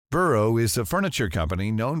Burrow is a furniture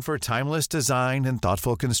company known for timeless design and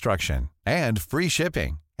thoughtful construction, and free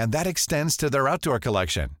shipping, and that extends to their outdoor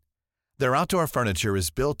collection. Their outdoor furniture is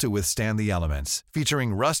built to withstand the elements,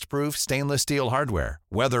 featuring rust-proof stainless steel hardware,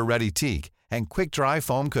 weather-ready teak, and quick-dry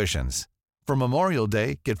foam cushions. For Memorial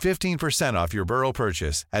Day, get 15% off your Burrow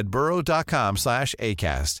purchase at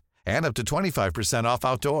burrow.com/acast, and up to 25% off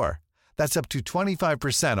outdoor. That's up to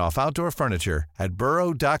 25% off outdoor furniture at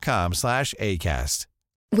burrow.com/acast.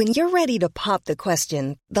 When you're ready to pop the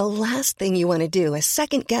question, the last thing you want to do is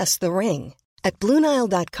second-guess the ring. At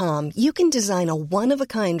BlueNile.com, you can design a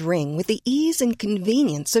one-of-a-kind ring with the ease and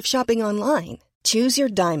convenience of shopping online. Choose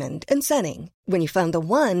your diamond and setting. When you find the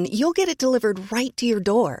one, you'll get it delivered right to your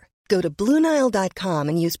door. Go to BlueNile.com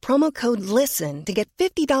and use promo code LISTEN to get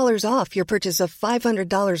 $50 off your purchase of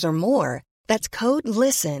 $500 or more. That's code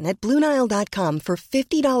LISTEN at BlueNile.com for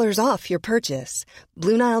 $50 off your purchase.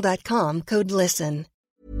 BlueNile.com, code LISTEN.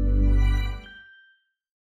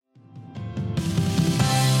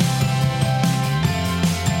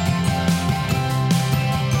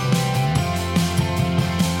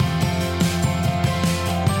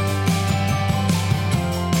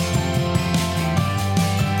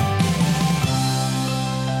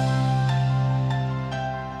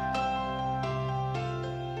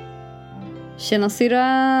 Tjena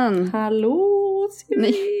syrran! Hallå syrran!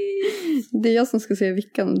 Nej, det är jag som ska säga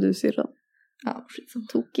Vickan och du syrran. Ja, skitsamma.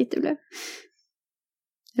 Tokigt det blev.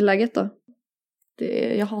 Är läget då?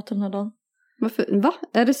 Jag hatar den här dagen. Varför? Va?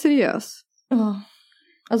 Är det seriös? Ja.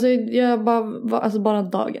 Alltså jag bara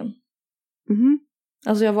dagen. Mhm.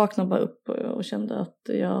 Alltså jag vaknade bara upp och kände att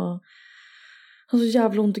jag har så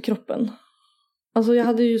jävla ont i kroppen. Alltså jag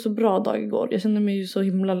hade ju så bra dag igår. Jag kände mig ju så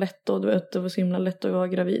himla lätt och du vet, det var så himla lätt att vara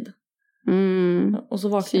gravid. Och så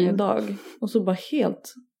vaknade jag idag och så bara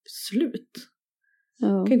helt slut.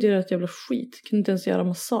 Ja. Kan inte göra ett jävla skit. Kan inte ens göra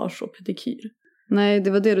massage och pedikyr. Nej,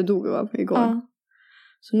 det var det du dog av igår. Ja.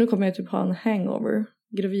 Så nu kommer jag typ ha en hangover.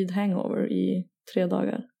 Gravid hangover i 3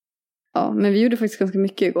 dagar. Ja, men vi gjorde faktiskt ganska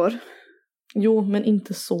mycket igår. Jo, men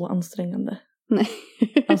inte så ansträngande. Nej.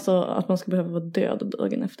 Alltså att man ska behöva vara död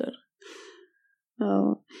dagen efter.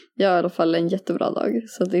 Ja, jag har i alla fall en jättebra dag.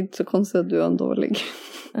 Så det är inte så konstigt att du är en dålig.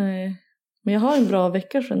 Nej. Men jag har en bra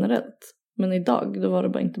vecka generellt. Men idag, då var det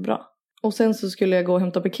bara inte bra. Och sen så skulle jag gå och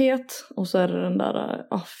hämta paket. Och så är det den där,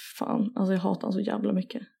 fan. Alltså jag hatar han så jävla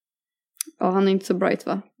mycket. Ja, han är inte så bright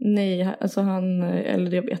va? Nej, alltså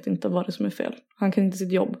eller jag vet inte vad det som är fel. Han kan inte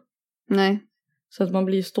sitt jobb. Nej. Så att man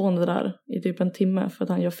blir stående där i typ en timme för att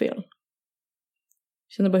han gör fel.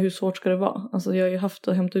 Känner bara hur svårt ska det vara. Alltså jag har ju haft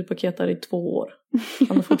att hämta ut paket där i 2 år.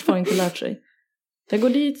 Han har fortfarande inte lärt sig. Jag går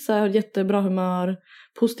dit så här, jättebra humör.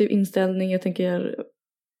 Positiv inställning. Jag tänker,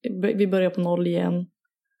 vi börjar på 0 igen.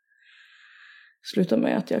 Sluta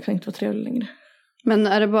med att jag kan inte vara trevlig längre. Men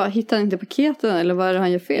är det bara, hittar han inte paketen eller vad är det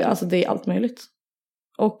han gör fel? Ja, alltså det är allt möjligt.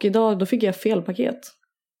 Och idag, då fick jag fel paket.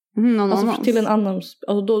 Någon alltså annans. Till en annan,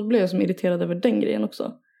 alltså då blev jag som irriterad över den grejen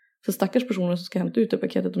också. För stackars personer som ska hämta ut det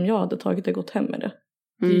paketet, om jag hade tagit det, gått hem med det.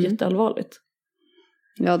 Det är ju jätteallvarligt.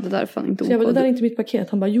 Ja, det där är fan inte så jag bara, det där är inte mitt paket.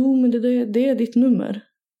 Han bara, jo men det är ditt nummer.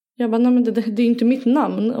 Jag bara, nej men det är inte mitt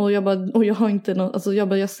namn. Och jag bara, och jag har inte något, alltså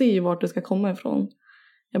jag ser ju vart det ska komma ifrån.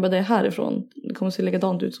 Jag bara, det är härifrån. Det kommer se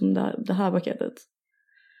likadant ut som det här paketet.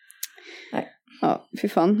 Nej. Ja, fy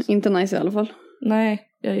fan. Inte nice i alla fall. Nej,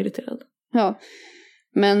 jag är irriterad. Ja.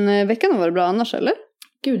 Men veckan har varit bra annars, eller?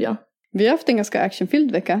 Gud, ja. Vi har haft en ganska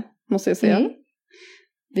actionfylld vecka, måste jag säga.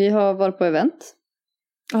 Vi har varit på event.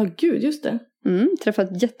 Ja, gud, just det.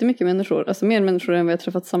 Träffat jättemycket människor. Alltså mer människor än vi har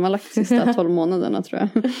träffat sammanlagt sista 12 månaderna, tror jag.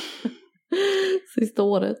 Sista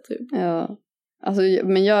året, typ. Ja. Alltså,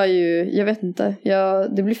 men jag vet inte.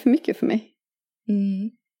 Det blir för mycket för mig.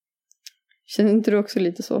 Känner inte du också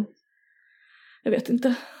lite så? Jag vet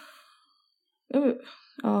inte.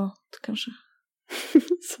 Ja, kanske.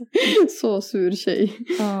 Så sur tjej.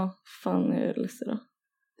 Ja, fan jag är ledsen då.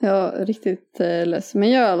 Ja, riktigt ledsen. Men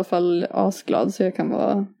jag är i alla fall asglad så jag kan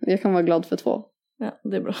vara glad för 2. Ja,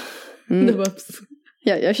 det är bra. Det behövs.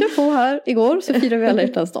 Ja, jag kör på här. Igår så firade vi alla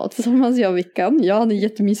hjärtans dag tillsammans, jag och Vickan. Jag hade en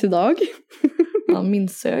jättemysig dag. Ja, min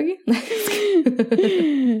sög.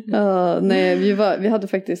 Nej,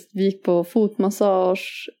 vi gick på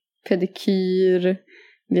fotmassage, pedikyr.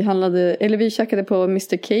 Vi käkade på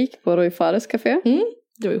Mr. Cake på Roy Fares café.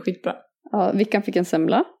 Det var ju skitbra. Ja, Vickan fick en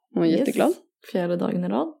semla. Hon var jätteglad. 4:e dagen i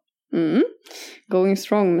rad. Going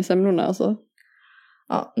strong med semlorna alltså.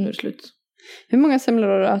 Ja, nu är det slut. Hur många semlor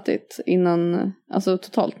har du ätit innan, alltså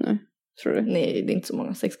totalt nu, tror du? Nej, det är inte så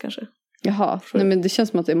många, 6 kanske. Jaha, nej men det känns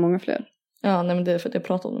som att det är många fler. Ja, nej men det är för att jag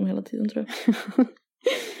pratar om dem hela tiden, tror jag.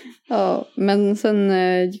 Ja, men sen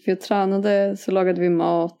gick vi och tränade, så lagade vi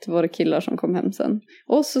mat till våra killar som kom hem sen.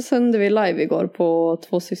 Och så sände vi live igår på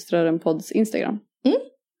Två systrar en podds Instagram.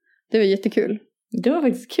 Det var jättekul. Det var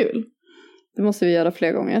faktiskt kul. Det måste vi göra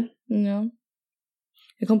fler gånger. Ja.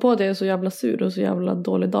 Jag kom på att jag är så jävla sur och så jävla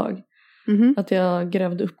dålig dag. Att jag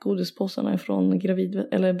grävde upp godispåsarna ifrån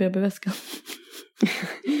BB-väskan.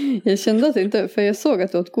 Jag kände att det inte, för jag såg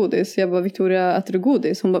att du åt godis. Jag bara, Victoria, äter du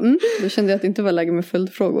godis? Hon bara, Då kände jag att det inte var läge med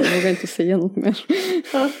följdfrågor. Jag vågade inte säga något mer.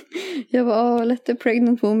 Jag bara, let the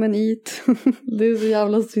pregnant woman eat. Det är så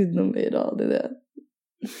jävla synd om mig idag, det är det.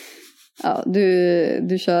 Ja,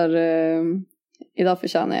 du kör, idag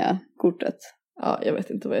förtjänar jag kortet. Ja, jag vet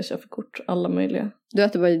inte vad jag kör för kort. Alla möjliga. Du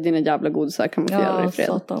äter bara dina jävla godisar, kan man få göra det i fred.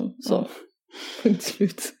 Satan. Så. Ja, punkt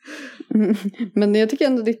slut. Men jag tycker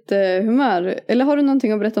ändå ditt humör, eller har du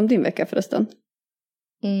någonting att berätta om din vecka förresten?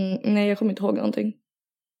 Nej, jag kommer inte ihåg någonting.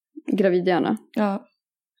 Gravid gärna. Ja,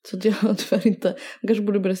 så att jag tyvärr inte. Man kanske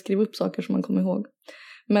borde börja skriva upp saker som man kommer ihåg.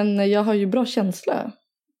 Men jag har ju bra känsla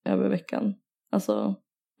över veckan. Alltså,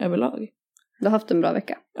 överlag. Du har haft en bra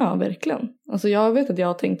vecka. Ja, verkligen. Alltså jag vet att jag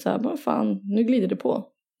har tänkt så här, vad fan, nu glider det på.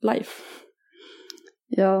 Life.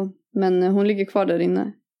 Ja, men hon ligger kvar där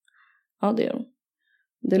inne. Ja, det gör hon.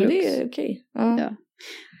 Det är okej. Ja.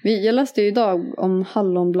 Jag läste ju idag om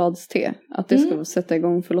hallonbladste. Att det ska sätta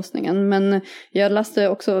igång förlossningen. Men jag läste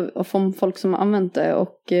också om folk som har använt det.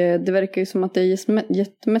 Och det verkar ju som att det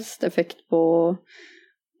gett mest effekt på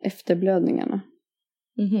efterblödningarna.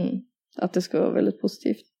 Att det ska vara väldigt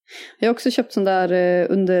positivt. Jag har också köpt sån där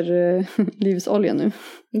under livsolja nu.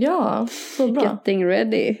 Ja, så bra. Getting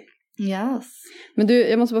ready. Yes. Men du,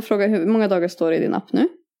 jag måste bara fråga, hur många dagar står det i din app nu?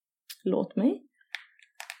 Låt mig.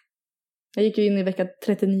 Jag gick ju in i vecka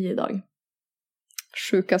 39 idag.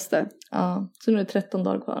 Sjukaste. Ja, så nu är det 13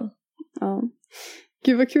 dagar kvar. Ja.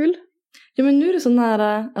 Gud vad kul. Ja, men nu är det så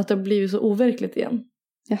nära att det har blivit så overkligt igen.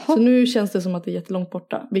 Jaha. Så nu känns det som att det är jättelångt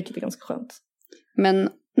borta, vilket är ganska skönt. Men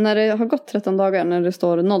när det har gått 13 dagar, när det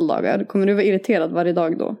står 0 dagar, kommer du vara irriterad varje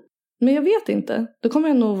dag då? Men jag vet inte. Då kommer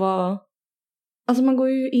jag nog vara... Alltså man går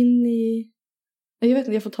ju in i... Jag vet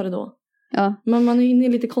inte, jag får ta det då. Ja. Men man är inne i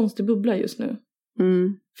en lite konstig bubbla just nu.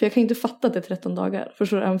 Mm. För jag kan inte fatta att det är 13 dagar.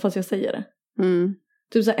 Förstår du? Även fast jag säger det. Mm.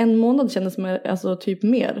 Typ så här, en månad kändes som alltså typ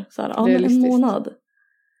mer. Så här, ja, men en månad.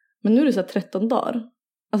 Men nu är det så här 13 dagar.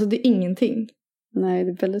 Alltså det är ingenting. Nej,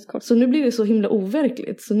 det är väldigt kort. Så nu blir det så himla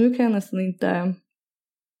overkligt. Så nu kan jag nästan inte...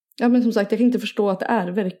 Ja, men som sagt, jag kan inte förstå att det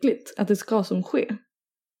är verkligt. Att det ska som ske.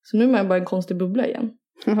 Så nu är man bara en konstig bubbla igen.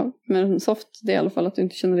 Ja, men soft, det är i alla fall att du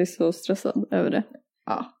inte känner dig så stressad över det.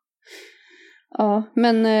 Ja. Ja,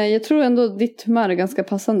 men jag tror ändå ditt humör är ganska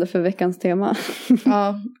passande för veckans tema.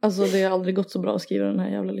 Ja, alltså det har aldrig gått så bra att skriva den här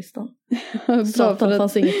jävla listan. Satan,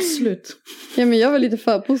 fanns inget slut. Ja, men jag var lite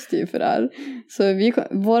för positiv för det här. Så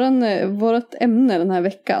vårat ämne den här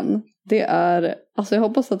veckan, det är, alltså jag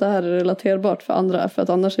hoppas att det här är relaterbart för andra, för att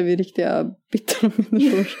annars är vi riktiga bittra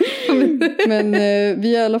människor. Men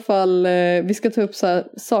vi i alla fall, vi ska ta upp så här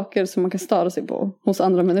saker som man kan störa sig på hos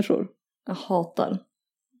andra människor. Jag hatar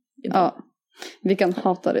idag. Ja, vi kan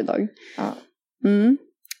hata det idag. Ja. Mm.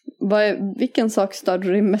 Vilken sak stör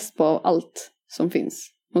du dig mest på av allt som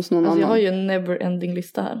finns hos någon annan? Jag har ju en never-ending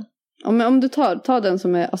lista här. Om du tar den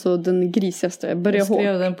som är alltså den grisigaste, börja jag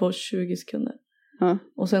skrev hårt. den på 20 sekunder. Ja.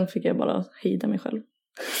 Och sen fick jag bara hejda mig själv.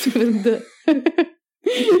 Jag vet inte.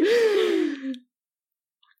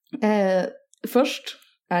 Först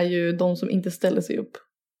är ju de som inte ställer sig upp.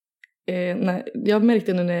 Jag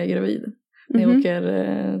märkte nu när jag är gravid. När jag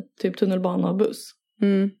åker typ tunnelbana och buss.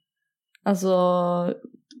 Mm. Alltså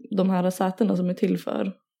de här sätena som är till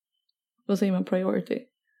för, vad säger man, priority.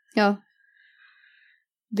 Ja.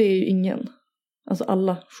 Det är ju ingen. Alltså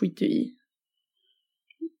alla skiter ju i.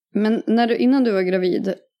 Men innan du var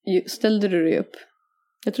gravid, ställde du dig upp?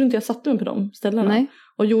 Jag tror inte jag satte mig på de ställena. Nej.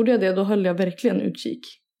 Och gjorde jag det, då höll jag verkligen utkik.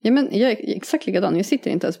 Ja, men jag är exakt likadan. Jag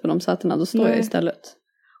sitter inte ens på de sätena, då står jag istället.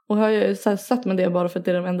 Och har jag satt med det bara för att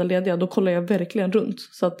det är de enda lediga, då kollar jag verkligen runt.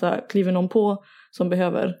 Så att kliver någon på som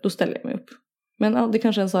behöver, då ställer jag mig upp. Men ja, det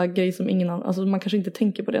kanske är en sån här grej som ingen annan, alltså man kanske inte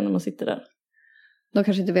tänker på det när man sitter där. De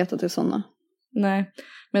kanske inte vet att det är såna. Nej,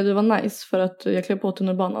 men det var nice för att jag klev på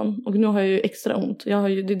tunnelbanan. Och nu har jag ju extra ont. Det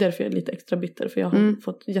är därför jag är lite extra bitter, för jag har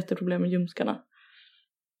fått jätteproblem med ljumskarna.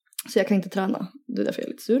 Så jag kan inte träna. Det är därför jag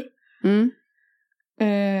är lite sur.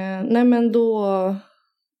 Nej, men då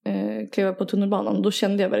klev jag på tunnelbanan. Då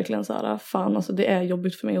kände jag verkligen så här, fan alltså det är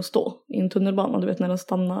jobbigt för mig att stå i en tunnelbana. Du vet när den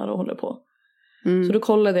stannar och håller på. Så då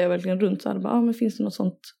kollade jag verkligen runt så här. Men finns det något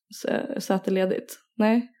sånt säte ledigt?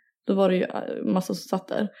 Nej, då var det ju massa som satt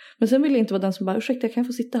där. Men sen ville jag inte vara den som bara, ursäkta, jag kan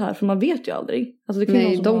få sitta här. För man vet ju aldrig. Alltså det kan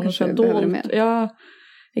nej, de kanske behöver det mer. Ja,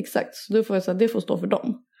 Exakt, så då får jag säga att det får stå för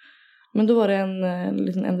dem. Men då var det en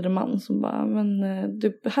liten äldre man som bara, men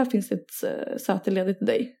här finns det ett säte ledigt till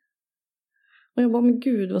dig. Och jag bara, men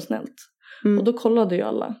gud vad snällt. Och då kollade ju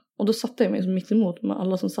alla. Och då satte jag mig mitt emot med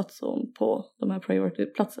alla som satt på de här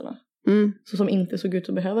priority-platserna. Så som inte såg ut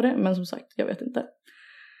att behöva det. Men som sagt, jag vet inte.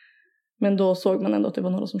 Men då såg man ändå att det var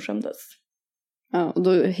några som skämdes. Ja, och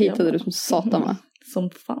då hittade du som satan, va? Som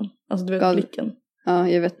fan. Alltså du vet blicken. Ja,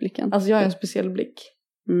 jag vet blicken. Alltså jag har en speciell blick.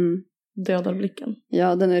 Dödar blicken.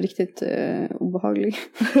 Ja, den är riktigt obehaglig.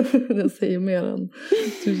 Den säger mer än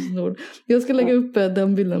 1000 ord. Jag ska lägga upp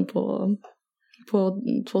den bilden på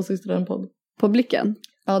Två systrar en podd. På blicken?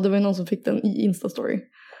 Ja, det var ju någon som fick den i Insta-story.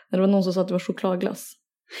 Det var någon som sa att det var chokladglass.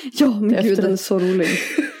 Ja, men gud, den är så rolig.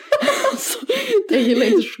 Jag gillar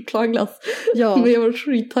inte chokladglass. Ja. Men jag var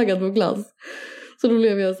skittaggad på glass. Så då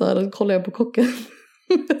blev jag så här, och kollade jag på kocken.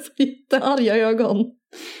 Så jättearga ögon.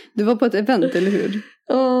 Du var på ett event, eller hur?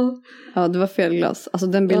 Ja. Ja, det var fel glass. Alltså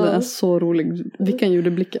den bilden är så rolig. Vilken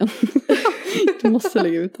gjorde blicken? Du måste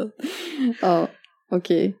lägga ut den. Ja,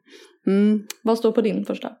 okej. Vad står på din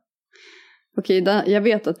första? Okej, jag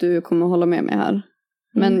vet att du kommer hålla med mig här.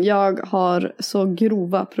 Men jag har så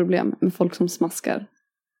grova problem med folk som smaskar.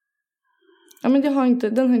 Ja, men den har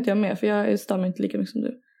inte jag med. För jag stammar inte lika mycket som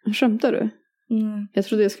du. Skämtar du? Jag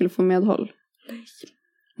trodde jag skulle få medhåll.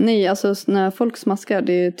 Nej, alltså när folk smaskar,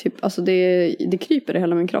 det är typ, alltså det kryper i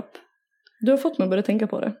hela min kropp. Du har fått mig att börja tänka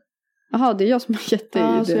på det. Jaha, det är jag som har gett dig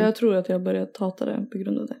det. Så jag tror att jag har börjat hata det på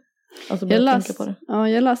grund av det. Alltså tänka på det. Ja,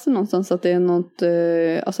 jag läste någonstans att det är något,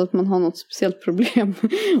 alltså att man har något speciellt problem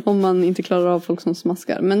om man inte klarar av folk som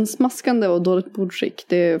smaskar. Men smaskande och dåligt bordskick,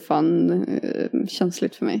 det är fan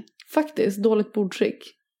känsligt för mig. Faktiskt, dåligt bordskick.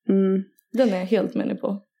 Den är jag helt med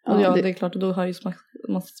på. Ja, och det är klart, då hör ju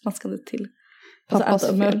smaskande till. Alltså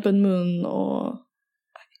äta med öppen mun och...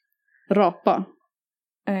 Rapa.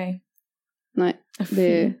 Nej.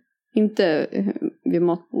 Det är inte vid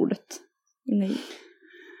matbordet. Nej.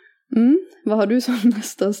 Vad har du som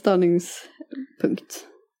nästa störningspunkt?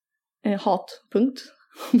 Hatpunkt.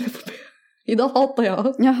 Idag hatar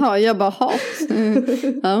jag. Jaha, jag bara hat.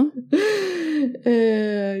 Ja.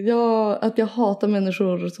 Att jag hatar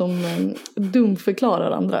människor som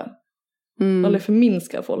dumförklarar andra. Eller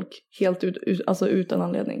förminskar folk helt alltså utan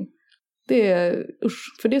anledning. Det är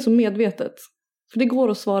för det är så medvetet. För det går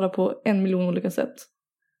att svara på 1 miljon olika sätt.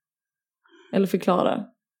 Eller förklara.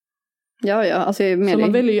 Ja, alltså jag är med. Så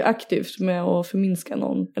man väljer ju aktivt med att förminska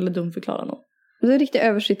någon eller dumförklara någon. Det är riktigt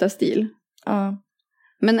översittarstil. Ja.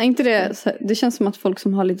 Men är inte det känns som att folk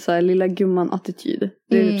som har lite så här lilla gumman-attityd.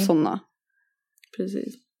 Det är typ sådana.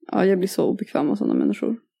 Precis. Ja, jag blir så obekväm med sådana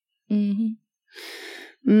människor.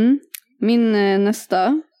 Min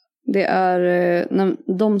nästa, det är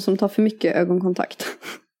de som tar för mycket ögonkontakt.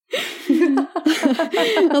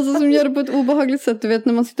 Alltså som gör det på ett obehagligt sätt. Du vet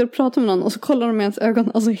när man sitter och pratar med någon och så kollar de med ens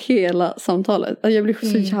ögon, alltså hela samtalet. Jag blir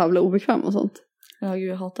så jävla obekväm och sånt. Ja, gud,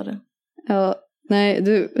 jag hatar det. Ja, nej,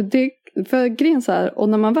 för grejen så här, och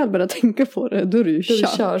när man väl börjar tänka på det, då är det ju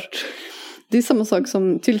kört. Det är samma sak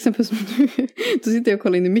som, till exempel som då sitter jag och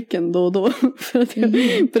kollar in i micken då och då. För att jag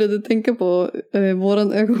började tänka på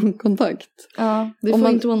våran ögonkontakt. Ja, det får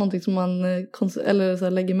inte vara någonting som man eller så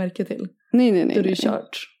här, lägger märke till. Nej. Då är det ju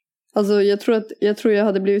kört. Alltså jag tror jag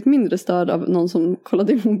hade blivit mindre störd av någon som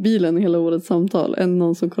kollade i mobilen hela årets samtal än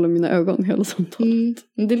någon som kollade mina ögon hela samtalet.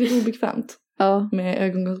 Det är lite obekvämt. Ja. Med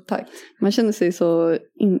ögonkontakt. Man känner sig så,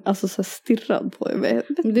 alltså så stirrad på.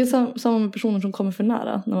 Det är samma med personer som kommer för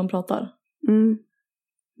nära när man pratar.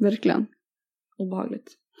 Verkligen.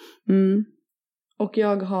 Obehagligt. Och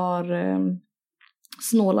jag har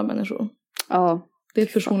snåla människor. Ja. Det är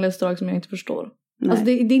ett personlighetsdrag som jag inte förstår. Alltså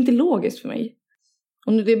det är inte logiskt för mig.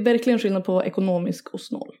 Och det är verkligen skillnad på ekonomisk och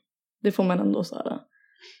snål. Det får man ändå så här.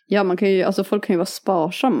 Ja, man kan ju, alltså folk kan ju vara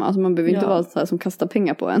sparsamma. Alltså man behöver inte vara så här som kastar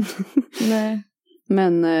pengar på en. Nej.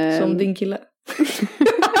 Men som din kille.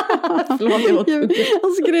 Alltså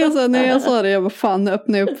grejen så här, när jag sa det, jag bara fan,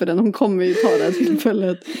 öppna upp för den. Hon kommer ju ta det här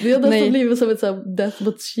tillfället. Det har nästan blivit som ett så här, that's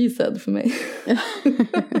what she said för mig.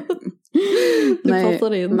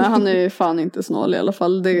 Nej, men han är ju fan inte snål i alla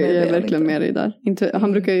fall. Det är jag verkligen med i där.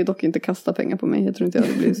 Han brukar ju dock inte kasta pengar på mig. Jag tror inte jag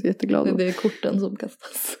hade blivit så jätteglad. Det är korten som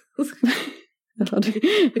kastas. Jag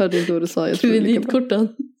hörde då du sa.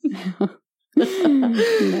 Kreditkorten.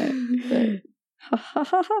 Nej.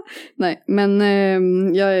 Nej, men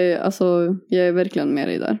jag är verkligen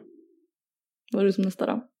med i där. Vad är det som nästa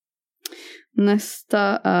då? Nästa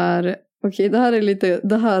är okej, det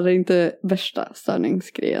här är inte värsta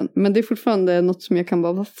störningsgrejen, men det är fortfarande något som jag kan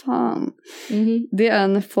bara, vad fan. Det är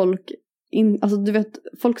när folk alltså du vet,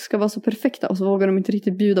 folk ska vara så perfekta och så vågar de inte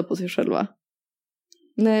riktigt bjuda på sig själva.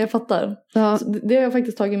 Nej, jag fattar. Ja. Det har jag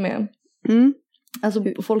faktiskt tagit med. Mm. Alltså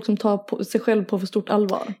folk som tar sig själv på för stort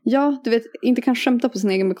allvar. Ja, du vet, inte kan skämta på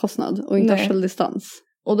sin egen bekostnad och inte Nej. ha självdistans.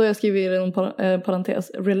 Och då har jag skrivit i en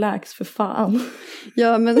parentes, relax för fan.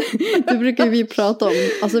 Ja, men det brukar vi prata om.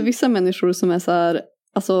 Alltså vissa människor som är så här,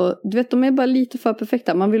 alltså du vet, de är bara lite för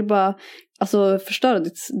perfekta. Man vill bara alltså förstöra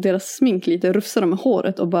deras smink lite, rufsa dem med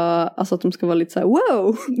håret och bara, alltså att de ska vara lite så här: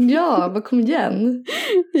 wow! Ja, vad kom igen.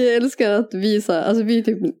 Jag älskar att vi så här, alltså vi är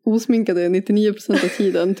typ osminkade 99% av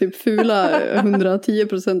tiden, typ fula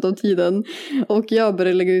 110% av tiden. Och jag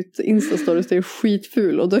börjar lägga ut Insta-stories där jag är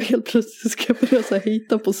skitful och då helt plötsligt ska jag börja så här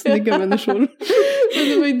hita på snygga människor. Men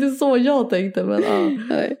det var inte så jag tänkte, men ja.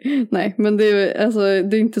 Nej, men det är, alltså,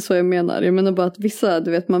 det är inte så jag menar. Jag menar bara att vissa,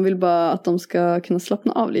 du vet, man vill bara att de ska kunna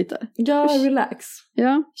slappna av lite. Ja, relax.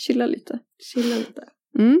 Ja, chilla lite. Chilla lite.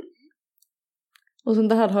 Mm. Och sen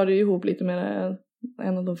det här hör ju ihop lite med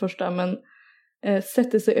en av de första, men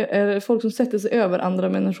folk som sätter sig över andra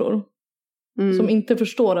människor. Som inte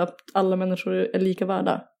förstår att alla människor är lika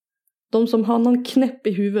värda. De som har någon knäpp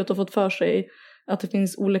i huvudet och fått för sig att det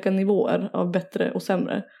finns olika nivåer av bättre och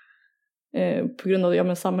sämre. På grund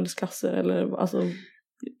av samhällsklasser eller alltså,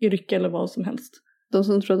 yrke eller vad som helst. De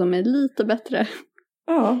som tror att de är lite bättre.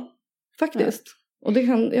 Ja, faktiskt. Ja. Och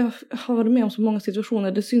jag har varit med om så många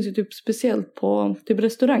situationer. Det syns ju typ speciellt på typ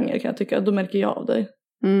restauranger, kan jag tycka. Då märker jag av det.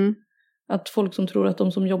 Mm. Att folk som tror att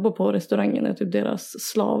de som jobbar på restaurangen är typ deras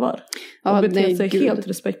slavar. Ja, och beter sig helt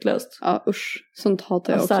respektlöst. Ja, usch. Sånt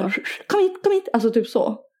hatar jag också. Här, kom hit. Alltså typ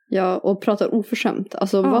så. Ja, och pratar oförskämt.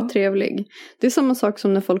 Alltså, var trevlig. Det är samma sak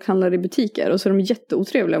som när folk handlar i butiker. Och så är de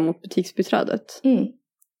jätteotrevliga mot butiksbiträdet. Mm.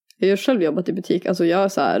 Jag har själv jobbat i butik. Alltså jag är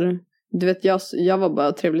så här... Du vet, jag var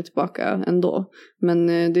bara trevlig tillbaka ändå. Men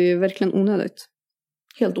det är verkligen onödigt.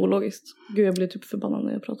 Helt ologiskt. Gud, jag blir typ förbannad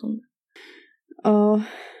när jag pratar om det. Ja,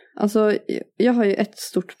 alltså jag har ju ett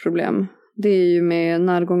stort problem. Det är ju med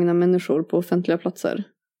närgångna människor på offentliga platser.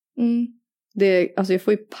 Mm. Alltså jag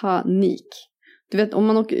får ju panik. Du vet,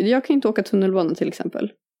 jag kan inte åka tunnelbana till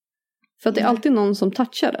exempel. För att det är alltid någon som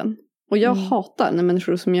touchar den. Och jag hatar när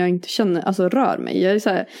människor som jag inte känner, alltså rör mig. Jag är så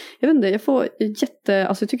här, jag vet inte, jag får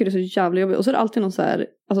alltså jag tycker det är så jävla jobbigt. Och så är det alltid någon så här,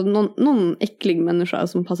 alltså någon äcklig människa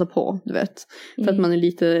som passar på, du vet. För att man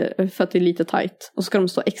är för att det är lite tight. Och så ska de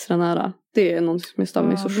stå extra nära. Det är något som jag stör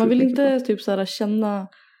mig så sjukt. Man vill inte typ så här känna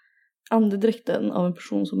andedräkten av en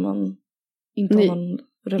person som man inte har någon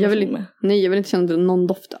relation med. Nej, jag vill inte känna någon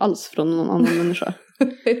doft alls från någon annan människa.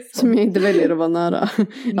 Som jag inte väljer att vara nära.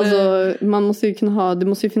 Alltså man måste ju det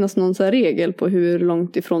måste ju finnas någon så här regel på hur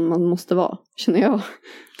långt ifrån man måste vara, känner jag.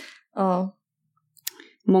 Ja.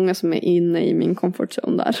 Många som är inne i min comfort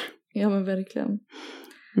zone där. Ja, men verkligen.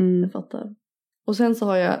 Jag fattar. Och sen så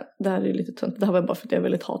har jag, det här är lite tönt, det här var bara för att jag är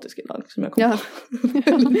väldigt hatisk idag. Som jag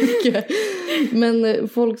kom på mycket. Men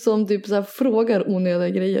folk som typ så här frågar onödiga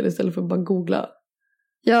grejer istället för att bara googla.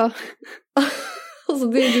 Ja. Alltså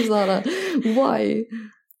det är typ så här, why?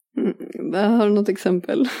 Har du något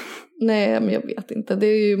exempel? Nej, men jag vet inte. Det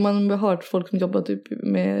är ju, man har hört folk som jobbar typ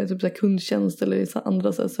med typ så här kundtjänst eller så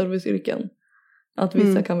andra så här serviceyrken. Att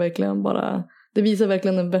vissa kan verkligen bara, det visar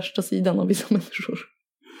verkligen den värsta sidan av vissa människor.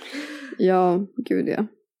 Ja, gud ja.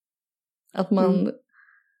 Att man...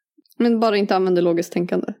 Men bara inte använder logiskt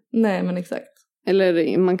tänkande. Nej, men exakt.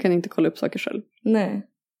 Eller man kan inte kolla upp saker själv. Nej.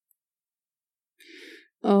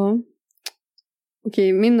 Ja.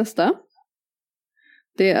 Okej, min nästa.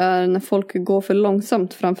 Det är när folk går för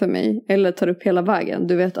långsamt framför mig. Eller tar upp hela vägen.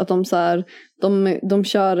 Du vet att de så här, de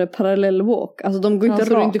kör parallell walk. Alltså de går inte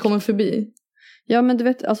rakt. Så du inte kommer förbi. Ja, men du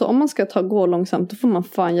vet, alltså om man ska gå långsamt, då får man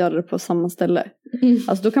fan göra det på samma ställe.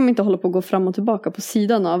 Alltså då kan man inte hålla på att gå fram och tillbaka på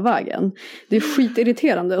sidan av vägen. Det är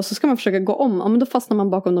skitirriterande. Och så ska man försöka gå om. Ja, men då fastnar man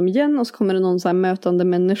bakom dem igen. Och så kommer det någon så här mötande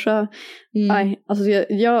människa. Nej, alltså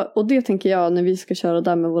och det tänker jag när vi ska köra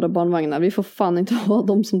där med våra barnvagnar. Vi får fan inte ha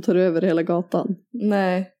dem som tar över hela gatan.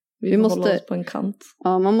 Nej, vi måste hålla oss på en kant.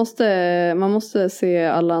 Ja, man måste se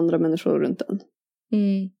alla andra människor runt en.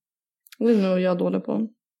 Det är nog jag dålig på.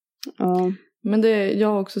 Ja. Men jag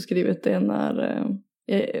har också skrivit det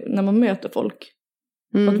när man möter folk.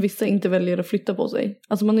 Att vissa inte väljer att flytta på sig.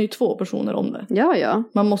 Alltså man är ju 2 personer om det. Ja.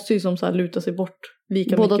 Man måste ju som så här luta sig bort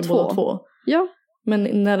lika mycket båda två. Ja. Men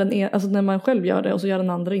när man själv gör det och så gör den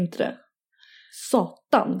andra inte det.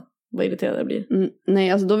 Satan, vad irriterad jag blir.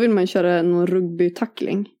 Nej, alltså då vill man köra någon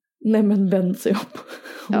rugby-tackling. Nej, men vänd sig upp.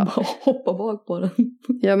 Och bara hoppa bak på den.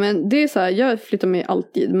 Ja, men det är så här, jag flyttar mig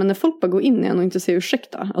alltid. Men när folk bara går in igen och inte säger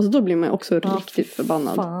ursäkta. Alltså då blir man också riktigt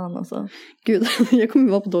förbannad. Fan alltså. Gud, jag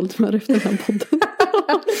kommer vara på dåligt humör efter den här podden.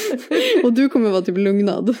 Och du kommer vara typ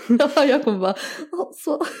lugnad. Ja, jag kommer bara,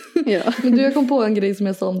 alltså. Ja. Men jag kom på en grej som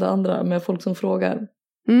jag sa om det andra med folk som frågar.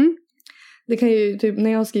 Det kan ju typ,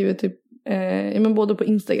 när jag har skrivit typ, men både på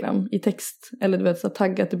Instagram i text, eller du vet så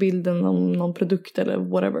taggat bilden om någon produkt eller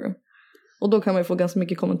whatever. Och då kan man ju få ganska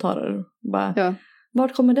mycket kommentarer. Bara,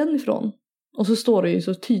 vart kommer den ifrån? Och så står det ju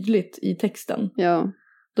så tydligt i texten. Ja.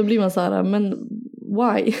 Då blir man så här, men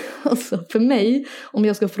why? Alltså för mig, om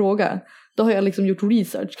jag ska fråga, då har jag liksom gjort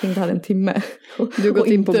research kring det här en timme. Du har gått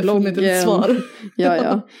in på bloggen. Ett svar.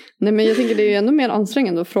 Ja. Nej, men jag tänker det är ju ändå mer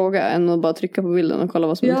ansträngande att fråga än att bara trycka på bilden och kolla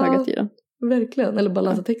vad som är taggat i den. Verkligen, eller bara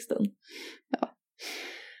läsa texten. Ja.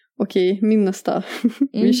 Okej, min nästa.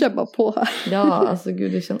 Vi kör bara på här. Ja, alltså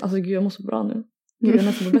gud, jag mår så bra nu. Gud, jag är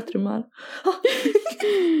nästan på bättre humör.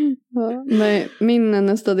 Nej, min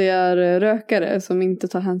nästa det är rökare som inte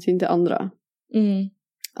tar hänsyn till andra.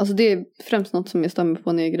 Alltså det är främst något som jag stämmer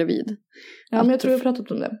på när jag är gravid. Ja, men jag tror jag har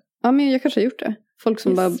pratat om det. Ja, men jag kanske har gjort det. Folk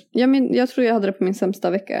som bara, jag tror jag hade det på min sämsta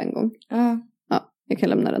vecka en gång. Ja, jag kan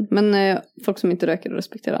lämna den. Men folk som inte röker och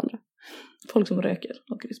respekterar andra. Folk som röker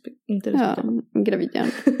och inte respekterar. Ja, gravid igen.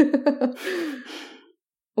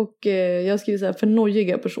 Och jag skriver så här, för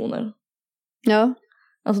nojiga personer. Ja.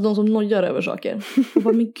 Alltså de som nojar över saker. Och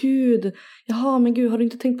bara, men gud, har du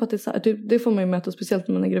inte tänkt på att det är så här? Det får man ju möta speciellt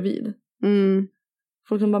när man är gravid.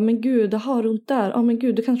 Folk som bara, men gud, det har ont där. Ja, men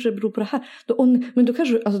gud, det kanske beror på det här. Men då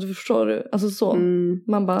kanske, alltså du förstår du. Alltså så.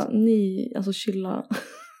 Man bara, alltså chilla.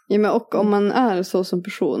 Ja, men och om man är så som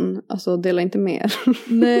person, alltså dela inte mer.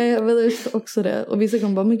 Nej, men det är också det. Och vissa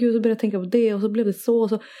kan bara, men gud, så började jag tänka på det. Och så blev det så, och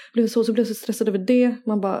så blev jag så stressad över det.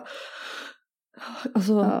 Man bara,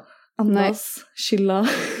 alltså, andas, chilla.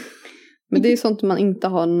 Men det är sånt man inte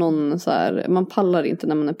har någon så här, man pallar inte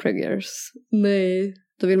när man är preggers. Nej.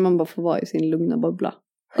 Då vill man bara få vara i sin lugna bubbla.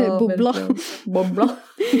 Bubbla.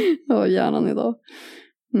 Ja, hjärnan idag.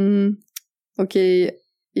 Okej,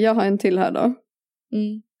 jag har en till här då.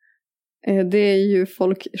 Det är ju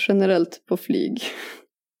folk generellt på flyg.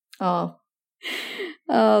 Ja.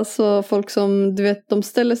 Alltså folk som, du vet, de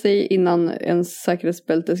ställer sig innan ens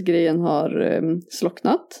säkerhetsbältesgrejen har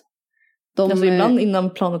slocknat. Alltså ibland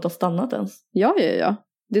innan planet har stannat ens. Ja.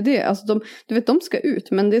 Det är det. Alltså du vet, de ska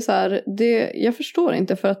ut. Men det är så här, jag förstår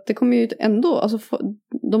inte. För att det kommer ju ändå, alltså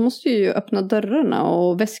de måste ju öppna dörrarna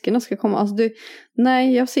och väskorna ska komma. Alltså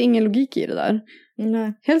nej, jag ser ingen logik i det där.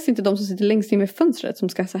 Nej. Helst inte de som sitter längst in vid fönstret som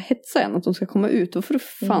ska så här, hetsa en att de ska komma ut. Då får du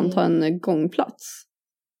fan ta en gångplats.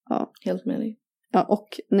 Ja. Helt med dig. Ja, och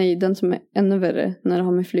nej, den som är ännu värre när det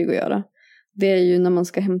har med flyg att göra. Det är ju när man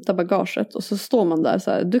ska hämta bagaget. Och så står man där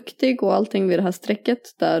så här duktig och allting vid det här strecket.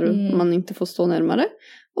 Där man inte får stå närmare.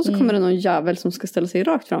 Och så kommer det någon jävel som ska ställa sig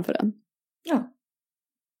rakt framför en. Ja.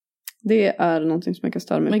 Det är någonting som jag kan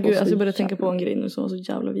störa mig på. Men gud, alltså jag började tänka på en grej nu som var så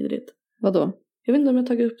jävla vidrigt. Vadå? Jag vet inte om jag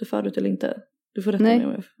tagit upp det förut eller inte. Du får rätta mig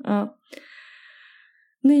om jag... Ja.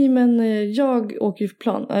 Nej, men jag åker ju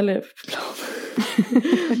plan.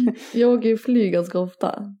 Jag åker ju flyg ganska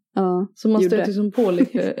ofta. Ja, så man stöter liksom på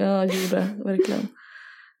lite. Ja, gjorde verkligen.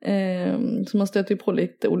 Så man stöter ju på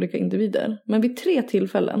lite olika individer. Men vid 3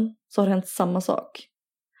 tillfällen så har det hänt samma sak.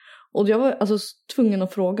 Och jag var alltså tvungen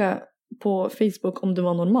att fråga på Facebook om det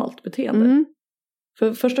var normalt beteende.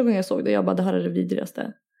 För första gången jag såg det, jag bara, det här är det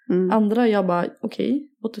vidrigaste. Andra, jag bara, okej,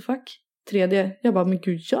 what the fuck? Tredje, jag bara, men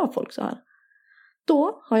gud, gör folk så här?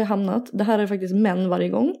 Då har jag hamnat, det här är faktiskt män varje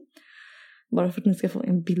gång. Bara för att ni ska få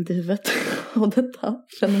en bild i huvudet av detta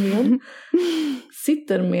fenomen.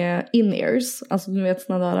 Sitter med in-ears, alltså du vet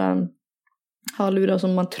sådana där hörlurar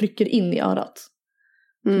som man trycker in i örat.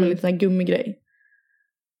 Som en liten gummigrej.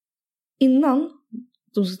 Innan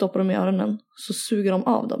de stoppar dem i öronen så suger de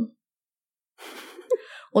av dem.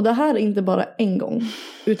 Och det här är inte bara en gång.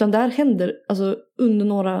 Utan det här händer alltså under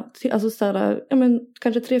några, alltså sådär,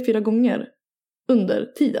 kanske 3-4 gånger under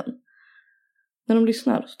tiden. När de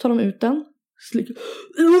lyssnar så tar de ut den. Slickar.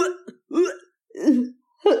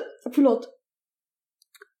 Förlåt.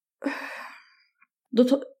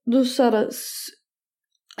 Då såhär.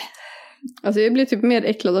 Alltså jag blir typ mer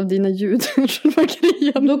äcklad av dina ljud.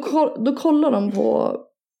 Då kollar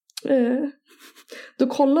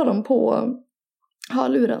de på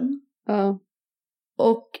hörluren. Ja.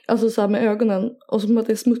 Och alltså så här med ögonen. Och som att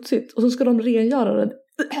det är smutsigt. Och så ska de rengöra det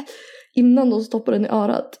innan de stoppar den i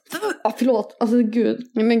örat. Förlåt, alltså gud.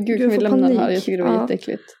 Men gud, kan vi lämna det här? Jag tycker det var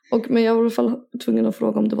jätteäckligt. Men jag var i alla fall tvungen att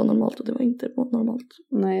fråga om det var normalt. Och det var inte normalt.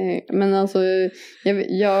 Nej, men alltså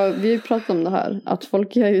vi har ju pratat om det här. Att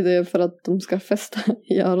folk gör ju det för att de ska fästa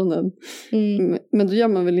i öronen. Men då gör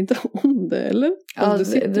man väl inte om det, eller? Ja,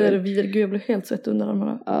 det är vidare. Gud, jag blev helt svett under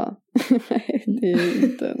armarna. Ja, nej, det är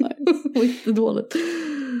inte nice. Det var inte dåligt.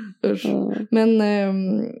 Usch. Ja. Men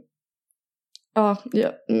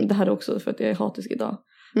det här är också för att jag är hatisk idag.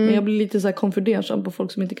 Men jag blir lite så här konfunderad på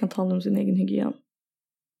folk som inte kan ta hand om sin egen hygien.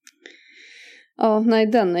 Ja, nej,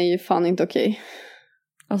 den är ju fan inte okej.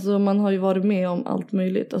 Alltså man har ju varit med om allt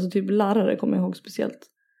möjligt. Alltså typ lärare kommer jag ihåg speciellt.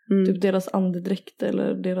 Typ deras andedräkt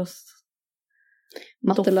eller deras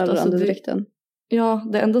mattelärare alltså andedräkten. Ja,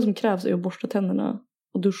 det enda som krävs är att borsta tänderna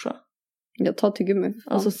och duscha. Jag tar till gummi.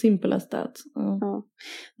 Alltså simple as that. Ja.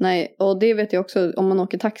 Nej, och det vet jag också om man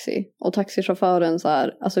åker taxi. Och taxichauffören så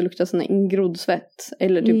här, alltså luktar sån ingrodd svett.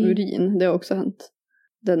 Eller typ urin, det har också hänt.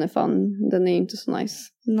 Den är inte så nice.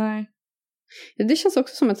 Nej. Det känns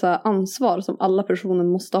också som ett så här ansvar som alla personer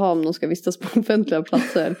måste ha om de ska vistas på offentliga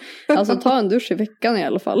platser. Alltså ta en dusch i veckan i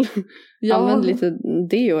alla fall. Ja. Använd lite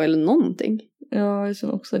deo eller någonting. Ja, jag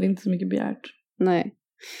känner också att det är inte så mycket begärt. Nej.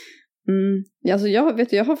 Alltså jag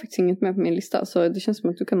har faktiskt inget med på min lista. Så det känns som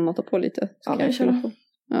att du kan mata på lite. Ja, jag känner på.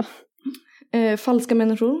 Ja. Falska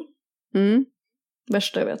människor.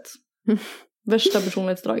 Värsta jag vet. Värsta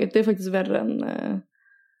personlighetsdraget. Det är faktiskt värre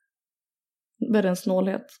än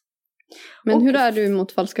snålhet. Men hur är du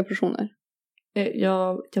mot falska personer?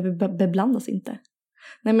 Jag beblandas inte.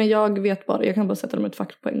 Nej, men jag vet bara. Jag kan bara sätta dem i ett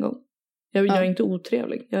fack på en gång. Jag är inte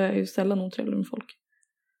otrevlig. Jag är ju sällan otrevlig med folk.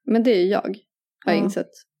 Men det är jag. Har jag insett.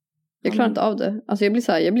 Jag klarar inte av det. Alltså jag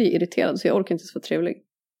blir irriterad så jag orkar inte vara trevlig.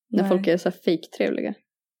 När folk är så här fake trevliga.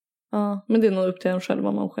 Ja, men det är nog upp till en själv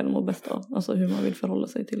vad man själv mår bäst av. Alltså hur man vill förhålla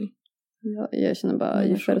sig till. Ja, jag känner bara,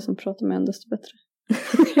 ju färre som pratar med en desto bättre.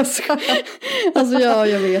 Alltså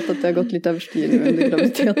jag vet att det har gått lite överstyr nu under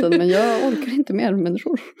graviditeten. Men jag orkar inte mer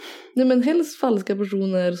människor. Nej, men helst falska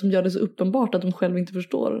personer som gör det så uppenbart att de själva inte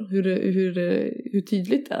förstår hur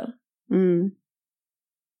tydligt det är.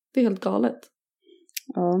 Det är helt galet.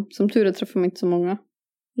 Ja, som tur är träffar man inte så många.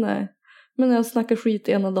 Nej, men när jag snackar skit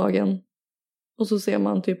ena dagen och så ser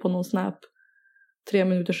man typ på någon snap 3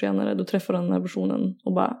 minuter senare, då träffar den här personen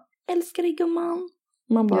och bara, älskar dig gumman.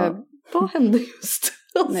 Man bara, vad hände just?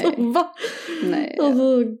 Alltså, va? Nej.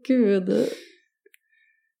 Alltså, gud.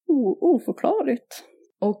 Oförklarligt.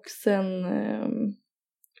 Och sen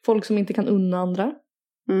folk som inte kan unna andra.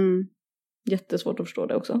 Jättesvårt att förstå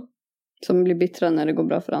det också. Som blir bittra när det går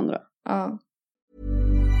bra för andra. Ja.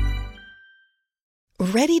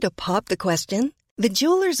 Ready to pop the question? The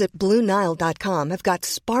jewelers at BlueNile.com have got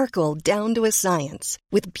sparkle down to a science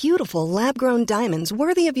with beautiful lab-grown diamonds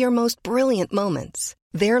worthy of your most brilliant moments.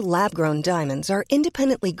 Their lab-grown diamonds are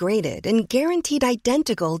independently graded and guaranteed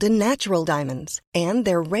identical to natural diamonds, and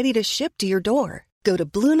they're ready to ship to your door. Go to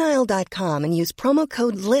BlueNile.com and use promo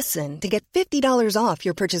code LISTEN to get $50 off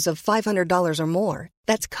your purchase of $500 or more.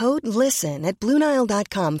 That's code LISTEN at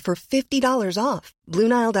BlueNile.com for $50 off.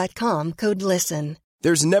 BlueNile.com, code LISTEN.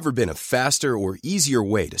 There's never been a faster or easier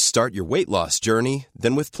way to start your weight loss journey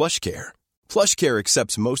than with PlushCare. PlushCare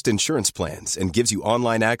accepts most insurance plans and gives you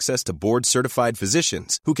online access to board-certified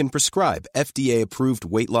physicians who can prescribe FDA-approved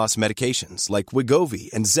weight loss medications like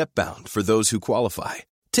Wegovy and Zepbound for those who qualify.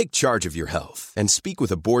 Take charge of your health and speak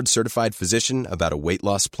with a board-certified physician about a weight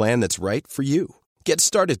loss plan that's right for you. Get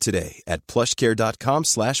started today at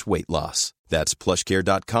plushcare.com/weightloss. That's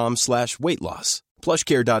plushcare.com/weightloss.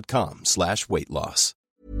 plushcare.com/weightloss.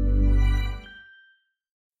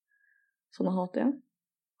 Såna hatar jag.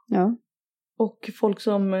 Ja. Och folk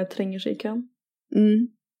som tränger sig i kön.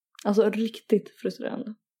 Alltså riktigt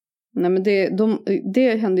frustrerande. Nej, men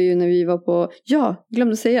det hände ju när vi var på... Ja,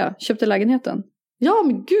 glömde säga. Köpte lägenheten. Ja,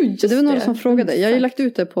 men gud, just det var någon som frågade. Jag har ju lagt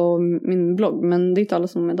ut det på min blogg. Men det är inte alla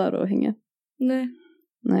som är där och hänger. Nej.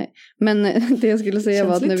 Men det jag skulle säga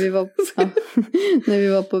var att när vi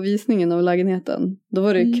var på visningen av lägenheten. Då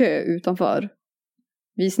var det kö utanför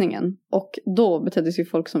visningen. Och då betedde sig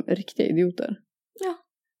folk som riktiga idioter. Ja.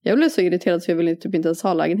 Jag blev så irriterad så jag ville typ inte ens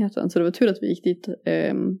ha lägenheten. Så det var tur att vi gick dit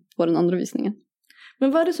på den andra visningen.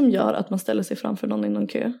 Men vad är det som gör att man ställer sig framför någon i någon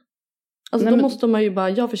kö? Alltså då måste man ju bara,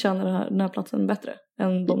 jag förtjänar den här platsen bättre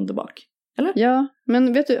än de där bak. Eller? Ja,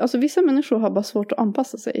 men vet du, alltså vissa människor har bara svårt att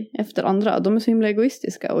anpassa sig efter andra. De är så himla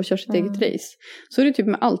egoistiska och kör sitt eget race. Så är det typ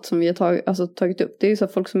med allt som vi har tagit upp. Det är ju så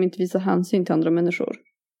folk som inte visar hänsyn till andra människor.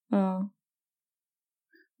 Ja.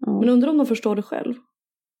 Men undrar om de förstår det själv?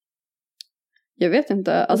 Jag vet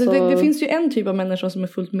inte. Alltså det finns ju en typ av människa som är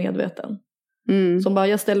fullt medveten. Som bara,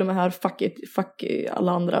 jag ställer mig här, fuck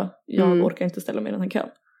alla andra. Jag orkar inte ställa mig i den här kön.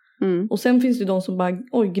 Och sen finns det ju de som bara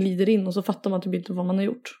glider in och så fattar man typ inte vad man har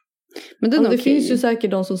gjort. Men det finns ju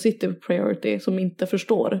säkert de som sitter på priority som inte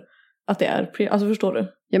förstår att det är alltså förstår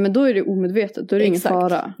du? Ja, men då är det omedvetet, då är det ingen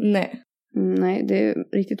fara. Nej, det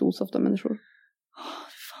är riktigt osofta människor. Fan.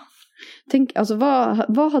 Tänk, alltså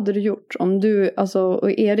vad hade du gjort om du, alltså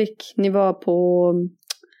och Erik, ni var på,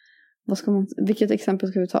 vilket exempel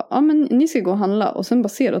ska vi ta? Ja, men ni ska gå och handla och sen bara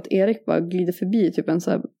ser att Erik bara glider förbi typ en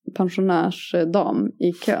så här pensionärsdam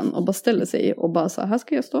i kön och bara ställer sig och bara så här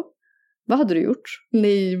ska jag stå. Vad hade du gjort?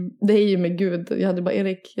 Nej, det är ju med Gud. Jag hade bara,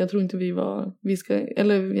 Erik, jag tror inte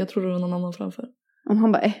eller jag tror det var någon annan framför. Om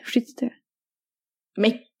han bara, skit det.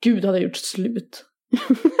 Men Gud hade gjort slut.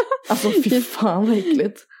 Alltså fy fan vad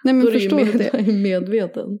äckligt. Nej, men då förstår du det? Jag är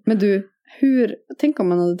medveten. Men du, tänk om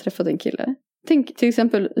man hade träffat en kille. Tänk till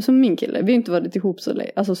exempel som min kille. Vi har inte varit ihop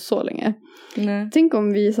så länge. Nej. Tänk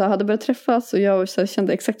om vi så här, hade börjat träffas och jag så här,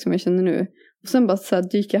 kände exakt som jag känner nu. Och sen bara så här,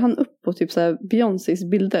 dyker han upp på typ så här Beyoncés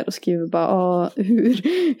bilder och skriver bara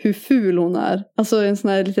hur ful hon är. Alltså en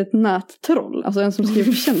sån här litet nättroll. Alltså en som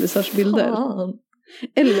skriver på kändisars bilder.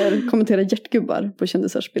 Eller kommenterar hjärtgubbar på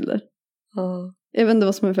kändisars bilder. Jag vet inte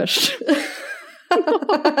vad som är värst.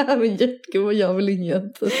 Men hjärtgubbar gör väl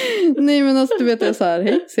inget. Nej, men alltså du vet jag så här,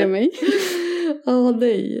 hej, se mig.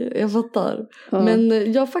 Nej, jag fattar.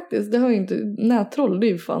 Men jag faktiskt, det har ju inte, nättroll det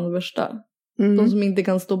är ju fan det värsta. De som inte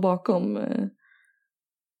kan stå bakom,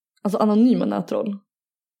 alltså anonyma nättroll.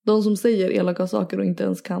 De som säger elaka saker och inte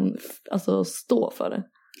ens kan alltså stå för det.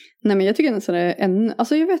 Nej, men jag tycker nästan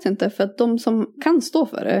alltså jag vet inte, för att de som kan stå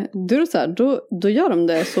för det, då gör de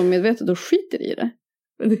det så medvetet och skiter i det.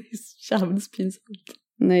 Men det är så jävligt pinsamt.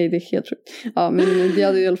 Nej, det är helt sjukt. Ja, men det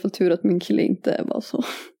hade i alla fall tur att min kille inte var så.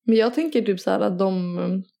 Men jag tänker typ så här att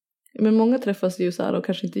men många träffas ju så här och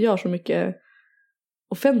kanske inte gör så mycket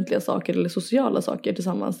offentliga saker eller sociala saker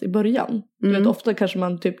tillsammans i början. Du vet, ofta kanske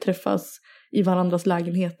man typ träffas i varandras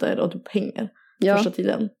lägenheter och typ hänger första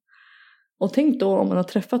tiden. Och tänk då om man har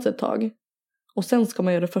träffats ett tag och sen ska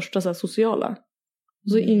man göra det första så här sociala.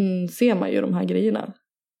 Så inser man ju de här grejerna.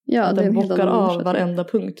 Ja, att den bockar av varenda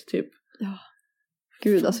punkt typ. Ja.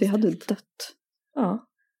 Gud, alltså jag hade dött. Ja.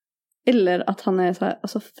 Eller att han är så här,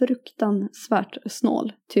 alltså fruktansvärt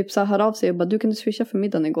snål. Typ så här, hör av sig och bara, du kunde swisha för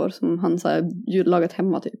middagen igår som han så här lagat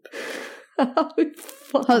hemma typ.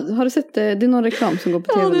 Har du sett det? Det är någon reklam som går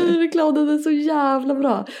på tv nu. Ja, det är reklam, den är så jävla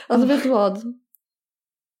bra. Alltså vet du vad?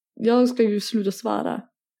 Jag ska ju sluta svära.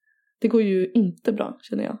 Det går ju inte bra,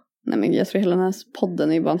 känner jag. Nej, men jag tror hela den här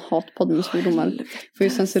podden är bara en hatpodd med svordomar. Får ju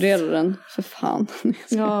censurera den, för fan.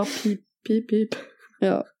 Ja, pip.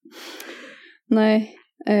 Ja. Nej.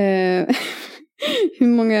 Hur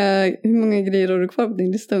många grejer har du kvar på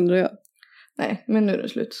din lista, undrar jag? Nej, men nu är det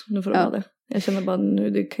slut. Nu får du ha det. Jag känner bara nu,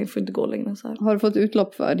 det kan ju inte gå längre så här. Har du fått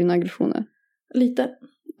utlopp för dina aggressioner? Lite.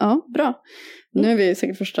 Ja, bra. Nu har vi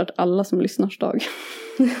säkert förstört alla som lyssnar dag.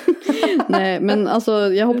 Nej, men alltså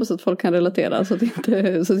jag hoppas att folk kan relatera så att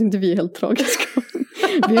inte vi är helt tragiska.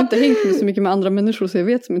 Vi har inte hängt med så mycket med andra människor så jag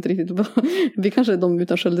vet som inte riktigt vad. Vi kanske är de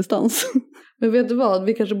utan självdistans. Men vet du vad?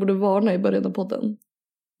 Vi kanske borde varna i början av podden.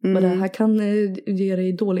 Men det här kan ge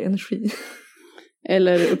dig dålig energi.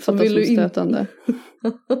 Eller uppfattas som stötande.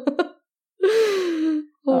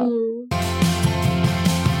 Ja.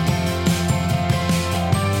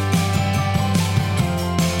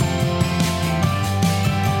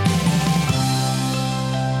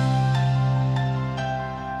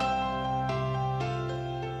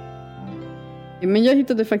 Men jag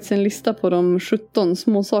hittade faktiskt en lista på de 17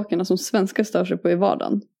 små sakerna som svenskar stör sig på i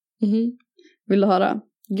vardagen. Vill du höra?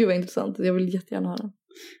 Gud vad intressant, jag vill jättegärna höra.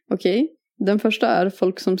 Okej. Den första är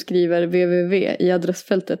folk som skriver www i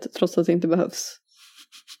adressfältet trots att det inte behövs.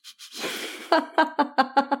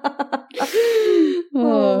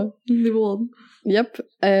 Nivån. Japp.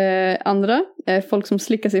 Andra är folk som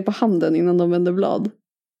slickar sig på handen innan de vänder blad.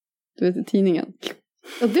 Du vet, i tidningen.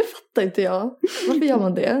 Ja, det fattar inte jag. Varför gör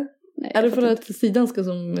man det? Nej, är det för att sidan ska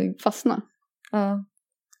som fastna? Ja.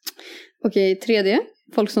 Okej, tredje.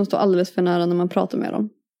 Folk som står alldeles för nära när man pratar med dem.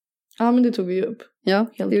 Ja, men det tog vi ju upp. Ja,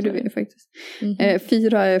 helt det gjorde vi faktiskt.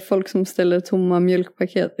 4 är folk som ställer tomma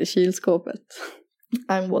mjölkpaket i kylskåpet.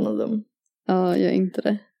 I'm one of them. Ja, jag är inte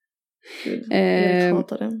det. Gud, jag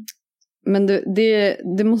hatar det. Men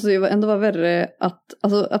det måste ju ändå vara värre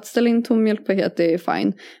att ställa in tom mjölkpaket, det är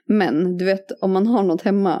fine. Men du vet, om man har något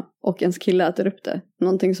hemma och ens kille äter upp det.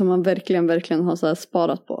 Någonting som man verkligen har så här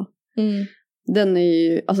sparat på. Den är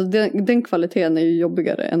ju, alltså den kvaliteten är ju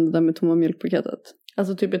jobbigare än det där med tomma mjölkpaketet.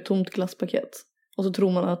 Alltså typ ett tomt glasspaket. Och så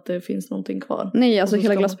tror man att det finns någonting kvar. Nej, alltså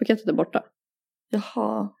hela glasspaketet är borta.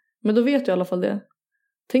 Jaha, men då vet jag i alla fall det.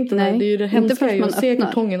 Tänk dig, det är ju det hemska ju att se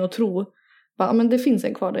kartongen och tro men det finns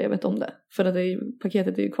en kvar där, jag vet om det. För att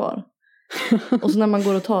paketet är ju kvar. Och så när man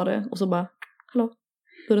går och tar det och så bara, hallå,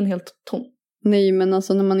 då är den helt tom. Nej, men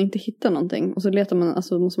alltså när man inte hittar någonting och så letar man,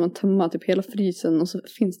 alltså måste man tömma typ hela frysen och så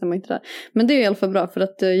finns det inte där. Men det är i alla fall bra för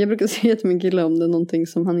att jag brukar säga till min kille om det är någonting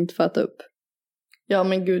som han inte får äta upp. Ja,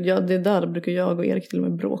 men gud, det där brukar jag och Erik till och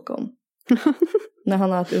med bråka om. När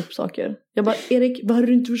han äter upp saker. Jag bara, Erik, vad är det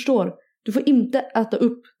du inte förstår? Du får inte äta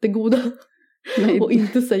upp det goda. Nej. Och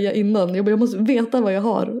inte säga innan. Jag måste veta vad jag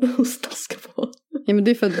har och staska på. Ja, men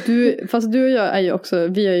det är för att fast du och jag är ju också,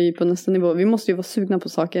 vi är ju på nästa nivå. Vi måste ju vara sugna på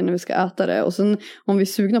saker när vi ska äta det. Och sen om vi är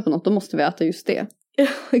sugna på något, då måste vi äta just det. Ja,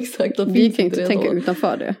 exakt. Vi kan inte tänka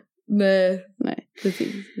utanför det. Nej.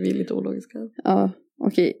 Precis. Vi är lite ologiska. Ja,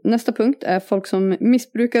 okej. Nästa punkt är folk som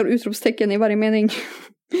missbrukar utropstecken i varje mening.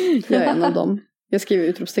 Jag är en av dem. Jag skriver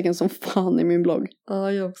utropstecken som fan i min blogg.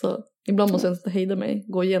 Ja, jag också. Ibland måste jag inte hejda mig.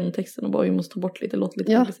 Gå igenom texten och bara, vi måste ta bort lite, låt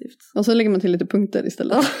lite aggressivt. Och så lägger man till lite punkter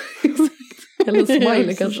istället. Ja, eller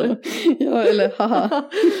smiley kanske. Ja, eller haha.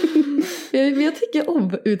 Jag tycker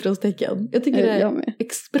om utropstecken. Jag tycker det är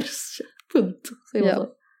expresspunt. Säger man så.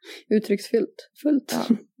 Uttrycksfullt. Fullt.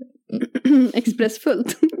 Ja.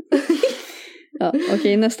 Expressfullt. Ja,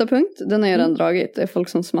 okej, nästa punkt. Den har jag redan dragit. Det är folk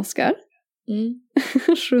som smaskar.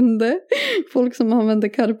 7. Folk som använder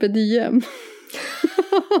carpe diem.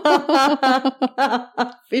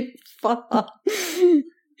 Fy fan.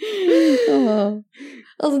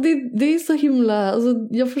 Alltså det är så himla, alltså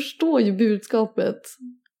jag förstår ju budskapet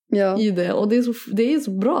i det, och det är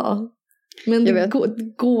så bra, men det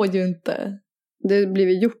går ju inte. Det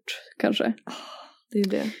blir gjort kanske. Det är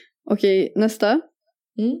det. Okej, nästa.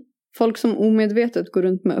 Folk som omedvetet går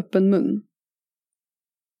runt med öppen mun.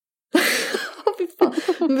 Fy fan.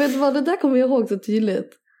 Men vet du vad, det där kommer jag ihåg så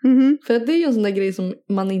tydligt. För att det är ju en sån där grej som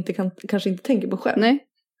man inte kanske inte tänker på själv. Nej.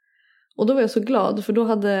 Och då var jag så glad, för då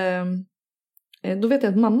vet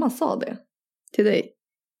jag att mamma sa det. Till dig?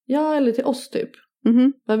 Ja, eller till oss typ.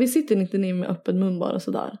 Men vi sitter inte ner med öppen mun bara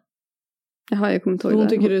sådär. Jaha, jag kommer inte ihåg hon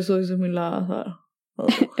tycker det såg som himla här.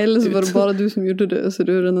 Eller så var det bara du som gjorde det, så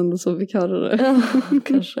du är den enda som fick höra det. Ja,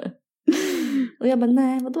 kanske. Och jag bara,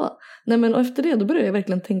 nej, vadå? Nej, men efter det, då började jag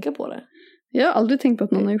verkligen tänka på det. Jag har aldrig tänkt på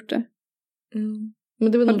att någon har gjort det.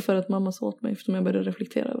 Men det var nog för att mamma sa åt mig, eftersom jag började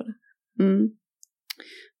reflektera över det.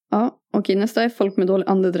 Ja, okej, nästa är folk med dålig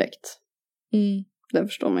andedräkt. Det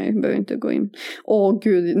förstår man ju, behöver inte gå in.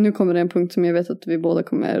 Gud, nu kommer det en punkt som jag vet att vi båda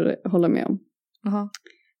kommer hålla med om.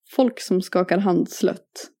 Folk som skakar hand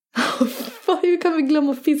slött. Hur kan vi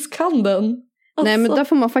glömma fiskhanden? Alltså. Nej, men där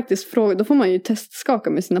får man faktiskt fråga. Då får man ju testskaka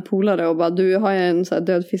med sina polare och bara, du, har jag en så här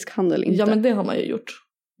död fiskhand eller inte? Ja, men det har man ju gjort.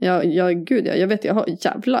 Ja, gud, jag vet, jag har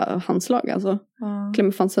jävla handslag alltså.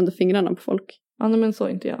 Klämmer fan sönder fingrarna på folk. Ja, nej, men så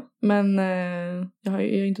inte jag. Men jag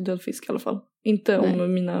är inte död fisk i alla fall. Inte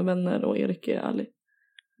om mina vänner och Erik är ärlig.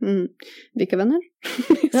 Vilka vänner?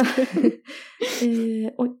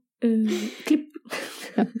 Klipp.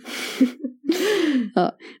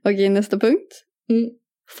 Ja. Okej, nästa punkt.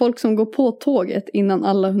 Folk som går på tåget innan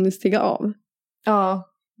alla hunnit stiga av.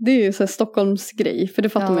 Ja. Det är ju så här Stockholms grej, för det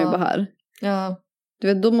fattar man ju bara här. Ja. Du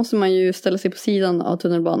vet, då måste man ju ställa sig på sidan av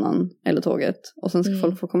tunnelbanan eller tåget. Och sen ska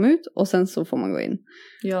folk få komma ut och sen så får man gå in.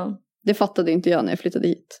 Ja. Det fattade inte jag när jag flyttade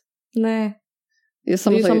hit. Nej. Det är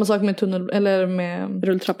samma sak med tunnel, eller med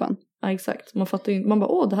rulltrappan. Ja, exakt. Man fattar ju, man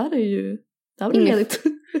bara, det här var ledigt.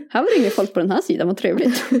 Här var det inga folk på den här sidan, vad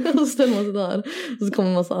trevligt. Och så ställer man sig där. Och så kommer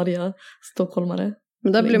en massa arga stockholmare.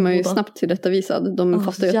 Men där blir man ju snabbt tillrättavisad. De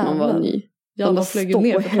fattar ju att man var ny. Ja, de flög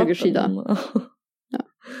ner på höger sida. Ja.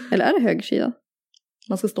 Eller är det höger sida?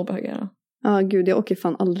 Man ska stå på höger, ja. Ja, gud, jag åker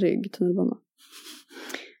fan aldrig tunnelbana.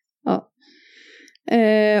 Ja.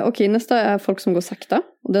 Okej, nästa är folk som går sakta.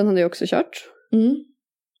 Och den hade jag också kört.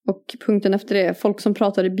 Och punkten efter det är folk som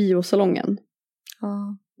pratar i biosalongen.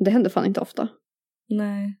 Ja. Det händer fan inte ofta.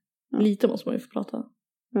 Nej, lite måste man ju få prata.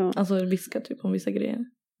 Ja. Alltså viska typ om vissa grejer.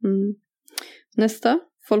 Nästa,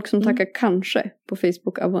 folk som tackar kanske på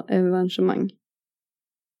Facebook-evenemang.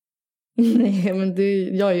 Nej, men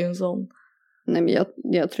jag är ju en sån. Nej, men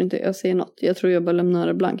jag tror inte jag säger något. Jag tror jag bara lämnar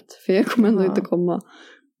det blankt. För jag kommer ändå inte komma.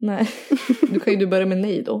 Nej, du kan ju börja med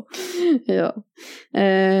nej då. Ja.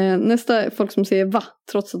 Nästa är folk som säger va,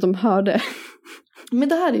 trots att de hörde. Men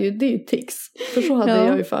det här är ju tics. För så hade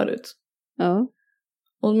jag ju förut. Ja.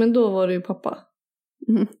 Men då var det ju pappa.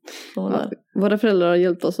 Som var där. Våra föräldrar har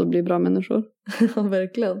hjälpt oss att bli bra människor. Ja,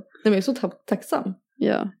 verkligen. Nej, men jag är så tacksam.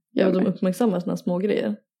 Ja. De uppmärksammar såna små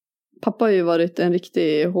grejer. Pappa har ju varit en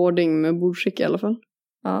riktig hårding med bordskick i alla fall.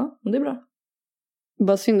 Ja, men det är bra.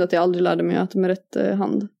 Bara synd att jag aldrig lärde mig att äta med rätt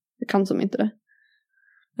hand. Jag kan som inte det.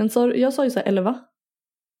 Men jag sa ju så här 11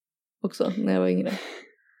 också när jag var yngre.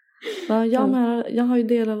 Men jag har ju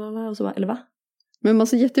det och så bara 11. Men man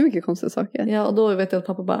ser jättemycket konstiga saker. Ja, och då vet jag att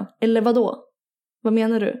pappa bara 11 då? Vad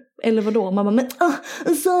menar du? 11 då? Mamma, men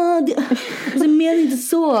jag menar inte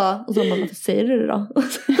så. Och så man, varför säger du det då?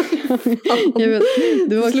 Jag vet,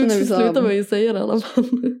 det var också när vi sa... Sluta med att säga det i alla fall.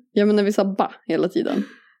 Ja, men när vi sa ba hela tiden.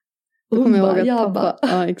 Då kommer jag ihåg att pappa...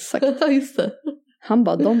 Ja, exakt. Just det. Han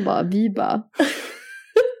bara, de bara, vi bara.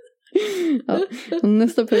 Ja. Och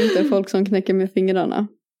nästa punkt är folk som knäcker med fingrarna.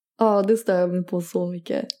 Ja, det stör jag mig på så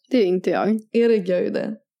mycket. Det är inte jag. Erik gör ju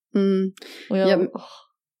det. Och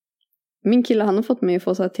Min kille, han har fått mig att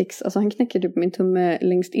få så här tics. Alltså han knäcker typ min tumme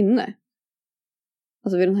längst inne.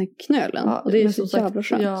 Alltså vid den här knölen. Ja, och det är men så som jävla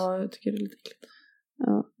skönt. Ja, jag tycker det är lite äckligt.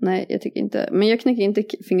 Ja, nej, jag tycker inte. Men jag knäcker inte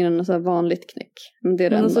fingrarna så här vanligt knäck. Men det är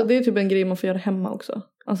det Men enda. alltså, det är typ en grej man får göra hemma också.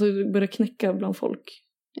 Alltså börja knäcka bland folk.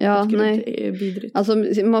 Ja, nej. Det är vidrigt. Alltså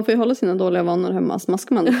man får ju hålla sina dåliga vanor hemma.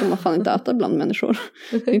 Smaskar man, då får man fan inte äta bland människor.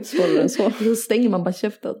 Det är inte svårare än så. Då stänger man bara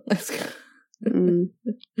käften.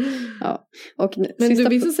 Ja. Och men du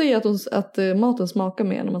visste säga att maten smakar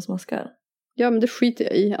mer när man smaskar. Ja, men det skiter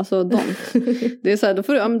jag i. Alltså det är så här, då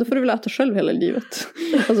får du väl äta själv hela livet.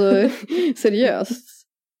 Alltså seriöst.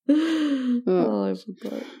 Ja, jag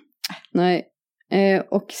fattar. Nej.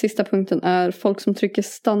 Och sista punkten är folk som trycker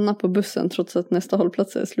stanna på bussen trots att nästa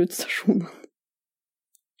hållplats är slutstationen.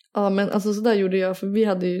 Ja, men alltså så där gjorde jag, för vi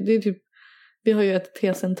hade ju, det är typ, vi har ju ett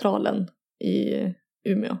T-centralen i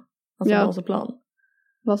Umeå. Alltså Vasaplan.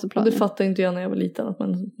 Vasaplan. Och det fattade inte jag när jag var liten, att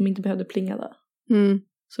man inte behövde plinga där.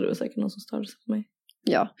 Så det var säkert någon som störde sig på mig.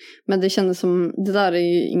 Ja, men det kändes som, det där är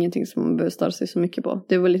ju ingenting som man behöver störa sig så mycket på.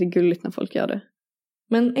 Det var lite gulligt när folk gör det.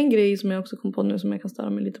 Men en grej som jag också kom på nu som jag kan störa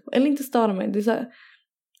mig lite på. Eller inte störa mig, det är så här,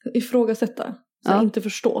 ifrågasätta. Så här, inte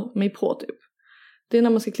förstå mig på typ. Det är när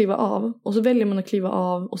man ska kliva av. Och så väljer man att kliva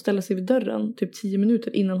av och ställa sig vid dörren typ 10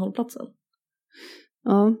 minuter innan hållplatsen.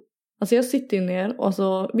 Ja. Alltså jag sitter ju ner och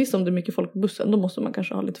alltså, visst om det är mycket folk på bussen, då måste man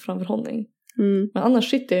kanske ha lite framförhållning. Men annars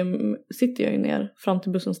sitter jag ju ner fram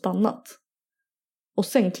till bussen stannat. Och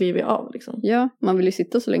sen kliver jag av liksom. Ja, man vill ju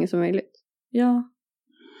sitta så länge som möjligt. Ja.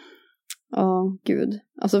 Ja, gud.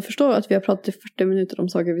 Alltså förstår du att vi har pratat i 40 minuter om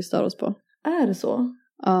saker vi stör oss på? Är det så?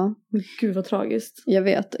 Ja. Men gud vad tragiskt. Jag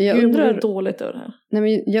vet. Jag undrar dåligt över det här. Nej,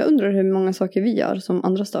 men jag undrar hur många saker vi gör som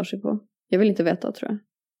andra stör sig på. Jag vill inte veta, tror jag.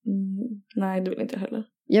 Nej, det vill inte jag heller.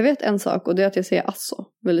 Jag vet en sak, och det är att jag säger alltså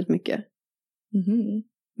väldigt mycket.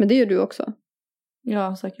 Men det gör du också.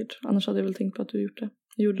 Ja, säkert. Annars hade jag väl tänkt på att du gjort det.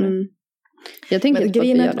 Jag gjorde det. Jag tänker inte på att vi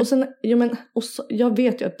gör det. Och sen, jag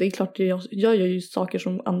vet ju att det är klart jag gör ju saker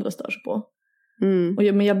som andra stör sig på.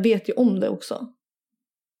 Men jag vet ju om det också.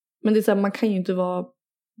 Men det är så här, man kan ju inte vara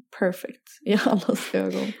perfect i allas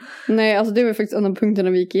ögon. Nej, alltså det var faktiskt en av punkterna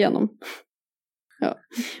vi gick igenom. Ja.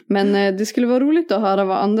 Men det skulle vara roligt att höra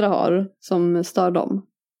vad andra har som stör dem.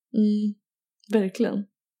 Verkligen.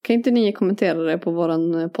 Kan inte ni kommentera det på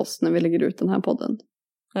våran post när vi lägger ut den här podden?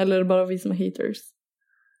 Eller är det bara vi som är haters?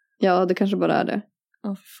 Ja, det kanske bara är det.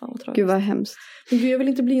 Ja, för fan vad tragiskt. Gud vad hemskt. Men gud, jag vill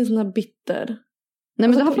inte bli en sån här bitter. Nej, men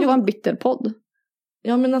alltså, det här får vara en bitterpodd.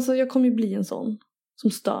 Ja, men alltså jag kommer ju bli en sån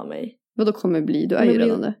som stör mig. Vadå kommer bli? Du är ju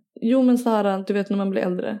redan det. Jo, men så här, du vet när man blir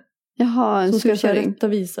äldre. Jaha, en surkärring. Som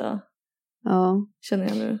visa. Ja. Känner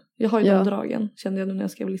jag nu. Jag har ju den dragen, kände jag nu när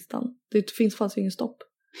jag skrev listan. Det finns faktiskt ingen stopp.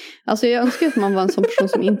 Alltså jag önskar att man var en sån person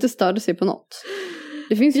som inte störde sig på något.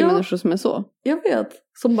 Det finns ju människor som är så. Jag vet.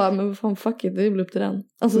 Som bara, men fan fuck it, det är väl upp till den.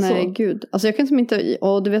 Alltså, nej, så. Gud. Alltså jag kan som inte,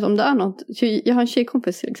 och du vet om det är något. Jag har en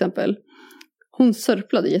tjejkompis till exempel. Hon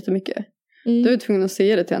sörplade jättemycket. Då är jag tvungen att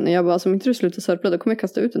säga det till henne. Jag bara, om inte du slutar sörpla, då kommer jag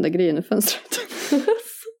kasta ut den där grejen ur fönstret.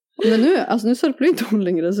 Men nu sörplar inte hon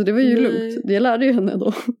längre, så det var ju lugnt. Jag lärde ju henne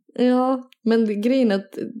då. Ja, men grejen är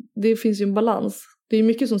att det finns ju en balans. Det är ju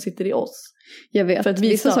mycket som sitter i oss. Jag vet, för att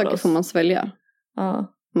vissa saker får man svälja.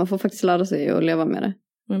 Ja. Man får faktiskt lära sig att leva med det.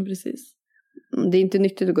 Men precis. Det är inte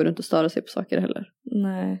nyttigt att gå runt och störa sig på saker heller.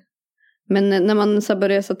 Nej. Men när man så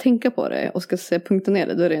börjar så tänka på det och ska se punkten ner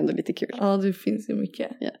det, då är det ändå lite kul. Ja, det finns ju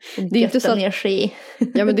mycket. Ja. Det är inte så energi.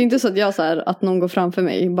 Ja, men det är inte så att jag så här, att någon går framför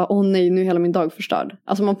mig bara, åh nej, nu är hela min dag förstörd.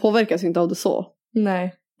 Alltså man påverkas ju inte av det så.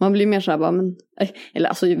 Nej. Man blir mer så här bara, men eller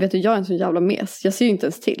alltså vet du, jag är en sån jävla mes. Jag ser ju inte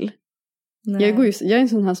ens till. Nej. Jag är en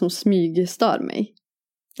sån här som smygstör mig.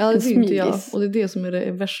 Ja, det är inte jag. Och det är det som är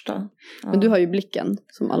det värsta. Ja. Men du har ju blicken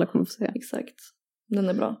som alla kommer få se. Exakt. Den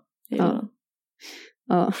är bra. Jag gillar den.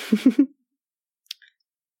 Ja.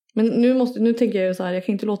 Men nu tänker jag ju så här, jag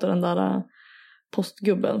kan inte låta den där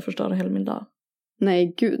postgubben förstöra hela min dag.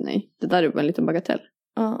 Nej, gud nej. Det där är bara en liten bagatell.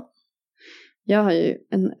 Ja. Jag har ju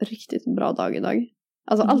en riktigt bra dag idag.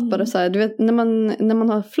 Alltså allt bara så här, du vet, när man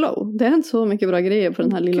har flow. Det är inte så mycket bra grejer på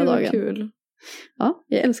den här lilla dagen. Kul. Ja,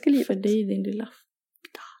 jag älskar livet. För dig, din lilla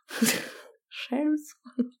själv.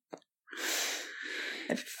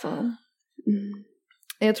 Nej, för fan.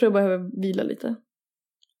 Jag tror jag behöver vila lite.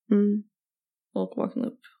 Och vakna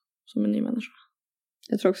upp som en ny människa.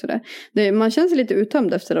 Jag tror också det. Man känns lite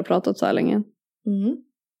uttömd efter att ha pratat så här länge.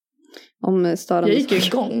 Om störande. Jag gick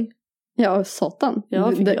igång. Ja, satan.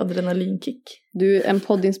 Jag fick adrenalinkick. En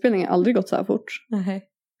poddinspelning har aldrig gått så här fort. Nej.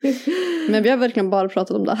 Men vi har verkligen bara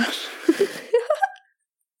pratat om det här.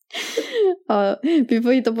 Ja, vi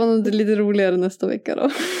får hitta på något lite roligare nästa vecka då.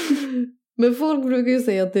 Men folk brukar ju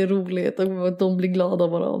säga att det är roligt och att de blir glada av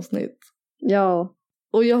våra avsnitt. Ja.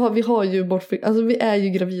 Och vi har ju alltså vi är ju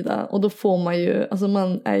gravida och då får man ju, alltså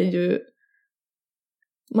man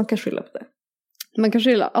kan skylla på det. Man kan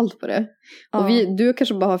skylla allt på det. Ja. Och du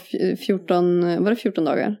kanske bara har 14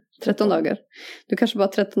 dagar? 13 dagar. Du kanske bara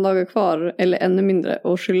har 13 dagar kvar eller ännu mindre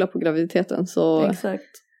och skylla på graviditeten. Så... Exakt.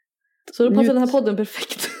 Så då passar den här podden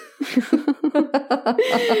perfekt.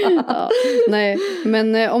 Ja, nej,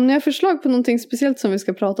 men om ni har förslag på någonting speciellt som vi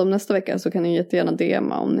ska prata om nästa vecka så kan ni jättegärna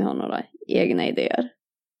DMa om ni har några egna idéer.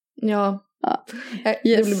 Ja.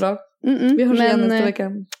 Yes. Det blir bra. Vi hörs igen nästa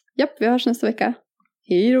vecka. Japp, vi hörs nästa vecka.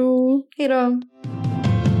 Hej då! Hej då!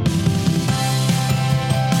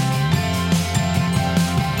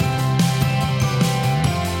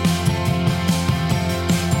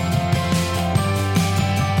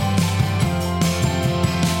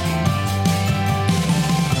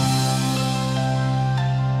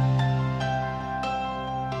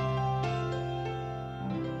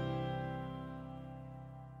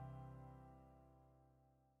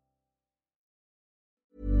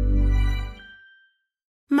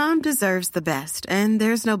 Mom deserves the best, and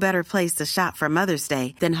there's no better place to shop for Mother's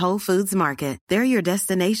Day than Whole Foods Market. They're your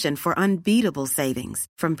destination for unbeatable savings,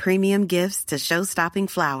 from premium gifts to show-stopping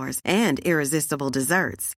flowers and irresistible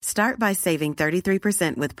desserts. Start by saving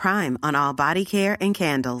 33% with Prime on all body care and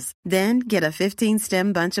candles. Then get a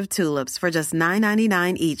 15-stem bunch of tulips for just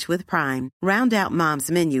 $9.99 each with Prime. Round out Mom's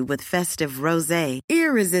menu with festive rosé,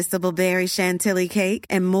 irresistible berry chantilly cake,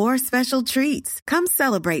 and more special treats. Come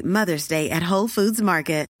celebrate Mother's Day at Whole Foods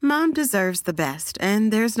Market. Mom deserves the best,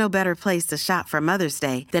 and there's no better place to shop for Mother's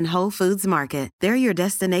Day than Whole Foods Market. They're your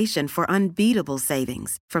destination for unbeatable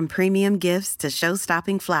savings, from premium gifts to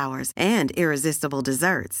show-stopping flowers and irresistible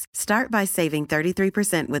desserts. Start by saving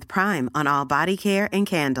 33% with Prime on all body care and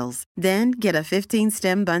candles. Then get a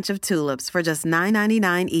 15-stem bunch of tulips for just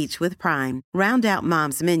 $9.99 each with Prime. Round out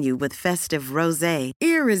Mom's menu with festive rosé,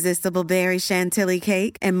 irresistible berry chantilly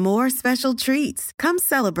cake, and more special treats. Come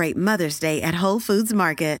celebrate Mother's Day at Whole Foods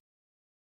Market.